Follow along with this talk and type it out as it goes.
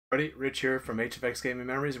Everybody, Rich here from HFX Gaming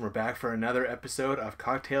Memories, and we're back for another episode of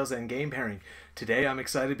Cocktails and Game Pairing. Today I'm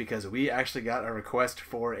excited because we actually got a request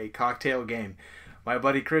for a cocktail game. My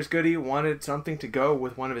buddy Chris Goody wanted something to go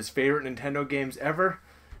with one of his favorite Nintendo games ever,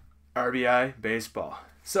 RBI Baseball.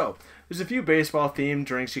 So, there's a few baseball themed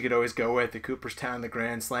drinks you could always go with, the Cooperstown, the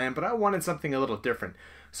Grand Slam, but I wanted something a little different.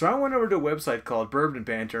 So I went over to a website called Bourbon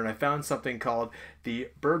Banter and I found something called the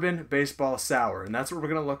Bourbon Baseball Sour, and that's what we're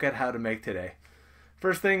going to look at how to make today.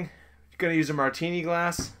 First thing, you're going to use a martini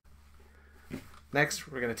glass.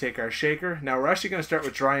 Next, we're going to take our shaker. Now, we're actually going to start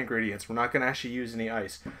with dry ingredients. We're not going to actually use any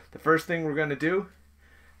ice. The first thing we're going to do,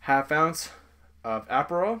 1/2 ounce of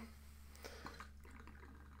Aperol.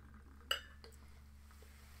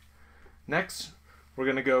 Next, we're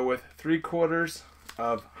going to go with 3/4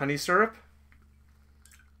 of honey syrup.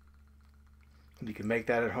 You can make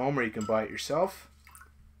that at home or you can buy it yourself.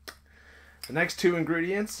 The next two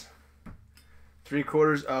ingredients,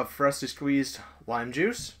 3/4 of freshly squeezed lemon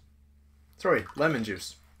juice. I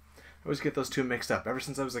always get those two mixed up. Ever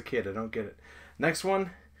since I was a kid, I don't get it. Next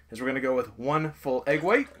one is we're going to go with 1 full egg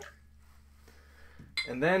white.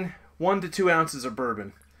 And then 1 to 2 ounces of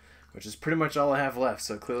bourbon, which is pretty much all I have left.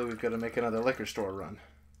 So clearly we've got to make another liquor store run.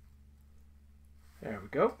 There we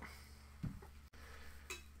go.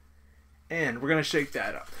 And we're going to shake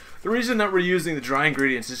that up. The reason that we're using the dry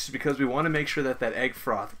ingredients is just because we want to make sure that that egg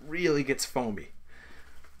froth really gets foamy.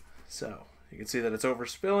 So you can see that it's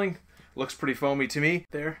overspilling. Looks pretty foamy to me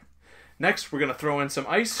there. Next, we're going to throw in some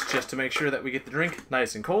ice just to make sure that we get the drink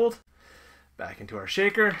nice and cold. Back into our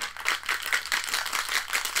shaker.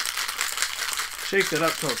 Shake that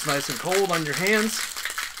up till it's nice and cold on your hands.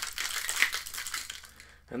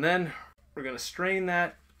 And then we're going to strain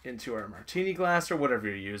that into our martini glass or whatever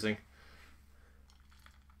you're using.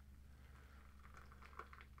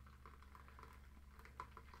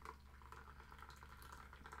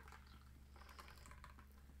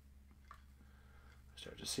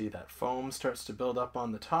 Start to see that foam starts to build up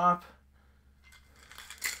on the top.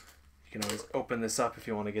 You can always open this up if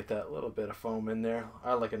you want to get that little bit of foam in there.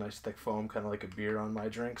 I like a nice thick foam, kind of like a beer on my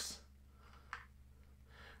drinks.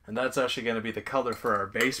 And that's actually going to be the color for our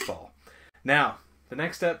baseball. Now, the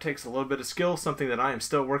next step takes a little bit of skill, something that I am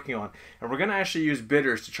still working on. And we're going to actually use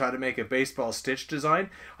bitters to try to make a baseball stitch design.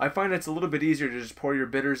 I find it's a little bit easier to just pour your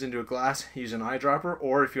bitters into a glass, use an eyedropper,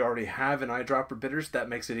 or if you already have an eyedropper bitters, that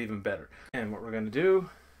makes it even better. And what we're going to do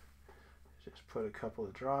is just put a couple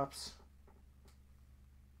of drops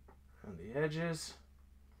on the edges.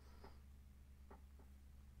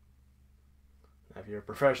 Now, if you're a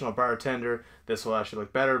professional bartender, this will actually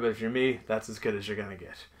look better, but if you're me, that's as good as you're going to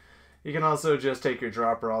get. You can also just take your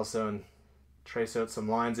dropper also and trace out some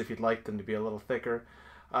lines if you'd like them to be a little thicker.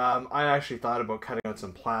 I actually thought about cutting out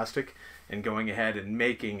some plastic and going ahead and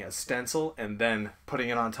making a stencil and then putting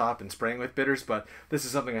it on top and spraying with bitters, but this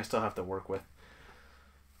is something I still have to work with.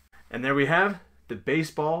 And there we have the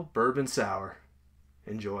Baseball Bourbon Sour.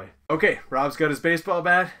 Enjoy. Okay, Rob's got his baseball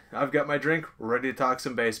bat. I've got my drink. We're ready to talk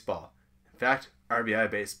some baseball. In fact, RBI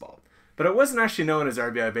Baseball. But it wasn't actually known as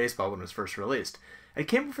RBI Baseball when it was first released. It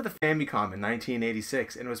came out for the Famicom in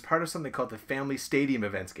 1986, and it was part of something called the Family Stadium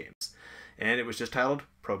Events games, and it was just titled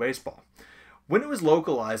Pro Baseball. When it was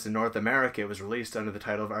localized in North America, it was released under the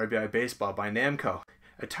title of RBI Baseball by Namco.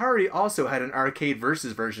 Atari also had an arcade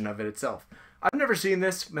versus version of it itself. I've never seen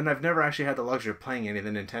this, and I've never actually had the luxury of playing any of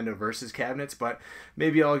the Nintendo Versus cabinets, but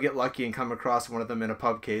maybe I'll get lucky and come across one of them in a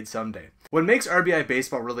pubcade someday. What makes RBI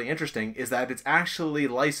Baseball really interesting is that it's actually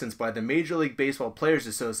licensed by the Major League Baseball Players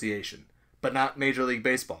Association, but not Major League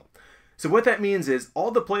Baseball. So what that means is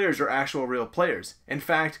all the players are actual real players. In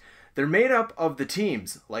fact, they're made up of the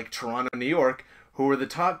teams, like Toronto and New York, who were the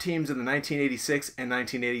top teams in the 1986 and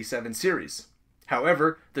 1987 series.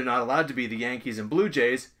 However, they're not allowed to be the Yankees and Blue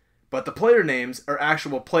Jays, but the player names are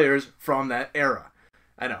actual players from that era.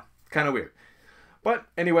 I know, kind of weird. But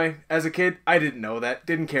anyway, as a kid, I didn't know that,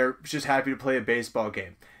 didn't care, was just happy to play a baseball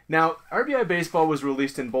game. Now, RBI Baseball was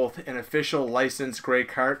released in both an official licensed gray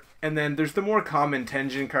cart, and then there's the more common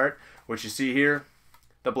Tenjin cart, which you see here,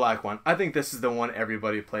 the black one. I think this is the one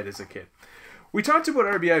everybody played as a kid. We talked about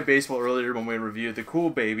RBI Baseball earlier when we reviewed the Cool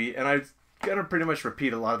Baby, and I'm gonna pretty much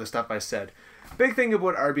repeat a lot of the stuff I said. Big thing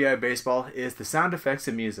about RBI Baseball is the sound effects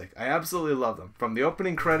and music. I absolutely love them. From the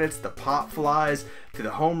opening credits, the pop flies, to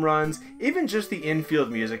the home runs, even just the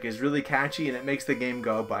infield music is really catchy and it makes the game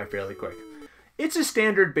go by fairly quick. It's a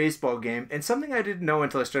standard baseball game, and something I didn't know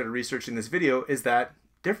until I started researching this video is that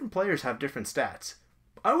different players have different stats.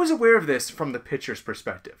 I was aware of this from the pitcher's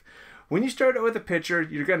perspective. When you start out with a pitcher,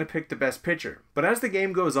 you're going to pick the best pitcher, but as the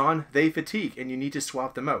game goes on, they fatigue and you need to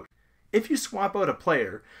swap them out. If you swap out a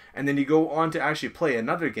player and then you go on to actually play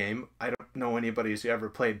another game, I don't know anybody who's ever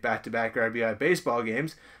played back-to-back RBI baseball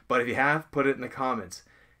games, but if you have, put it in the comments.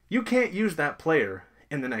 You can't use that player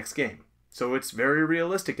in the next game, so it's very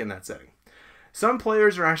realistic in that setting. Some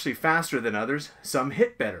players are actually faster than others, some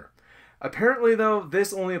hit better. Apparently though,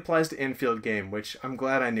 this only applies to infield game, which I'm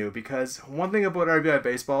glad I knew, because one thing about RBI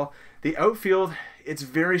baseball, the outfield, it's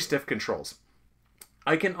very stiff controls.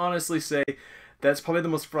 I can honestly say that's probably the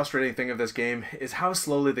most frustrating thing of this game, is how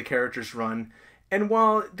slowly the characters run. And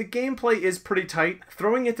while the gameplay is pretty tight,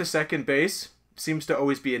 throwing it to second base seems to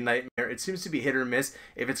always be a nightmare. It seems to be hit or miss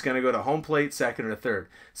if it's going to go to home plate, second, or third.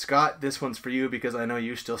 Scott, this one's for you because I know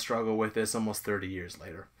you still struggle with this almost 30 years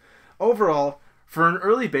later. Overall, for an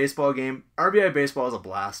early baseball game, RBI Baseball is a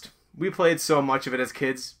blast. We played so much of it as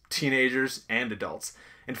kids, teenagers, and adults.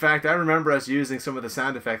 In fact, I remember us using some of the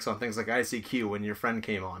sound effects on things like ICQ when your friend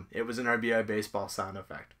came on. It was an RBI Baseball sound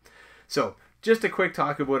effect. So, just a quick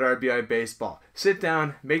talk about RBI Baseball. Sit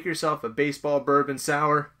down, make yourself a baseball bourbon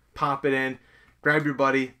sour, pop it in, grab your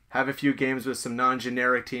buddy, have a few games with some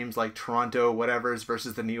non-generic teams like Toronto whatevers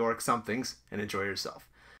versus the New York somethings, and enjoy yourself.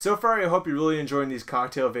 So far, I hope you're really enjoying these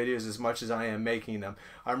cocktail videos as much as I am making them.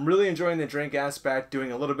 I'm really enjoying the drink aspect,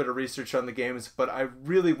 doing a little bit of research on the games, but I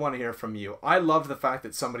really want to hear from you. I love the fact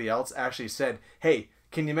that somebody else actually said, hey,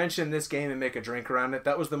 can you mention this game and make a drink around it?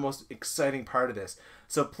 That was the most exciting part of this.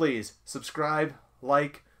 So please, subscribe,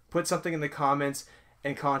 like, put something in the comments,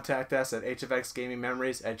 and contact us at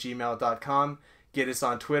hfxgamingmemories@gmail.com. Get us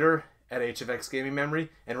on Twitter at hfxgamingmemory,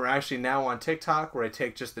 and we're actually now on TikTok where I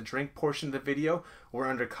take just the drink portion of the video. We're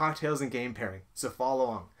under cocktails and game pairing, so follow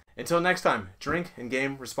along. Until next time, drink and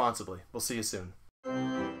game responsibly. We'll see you soon.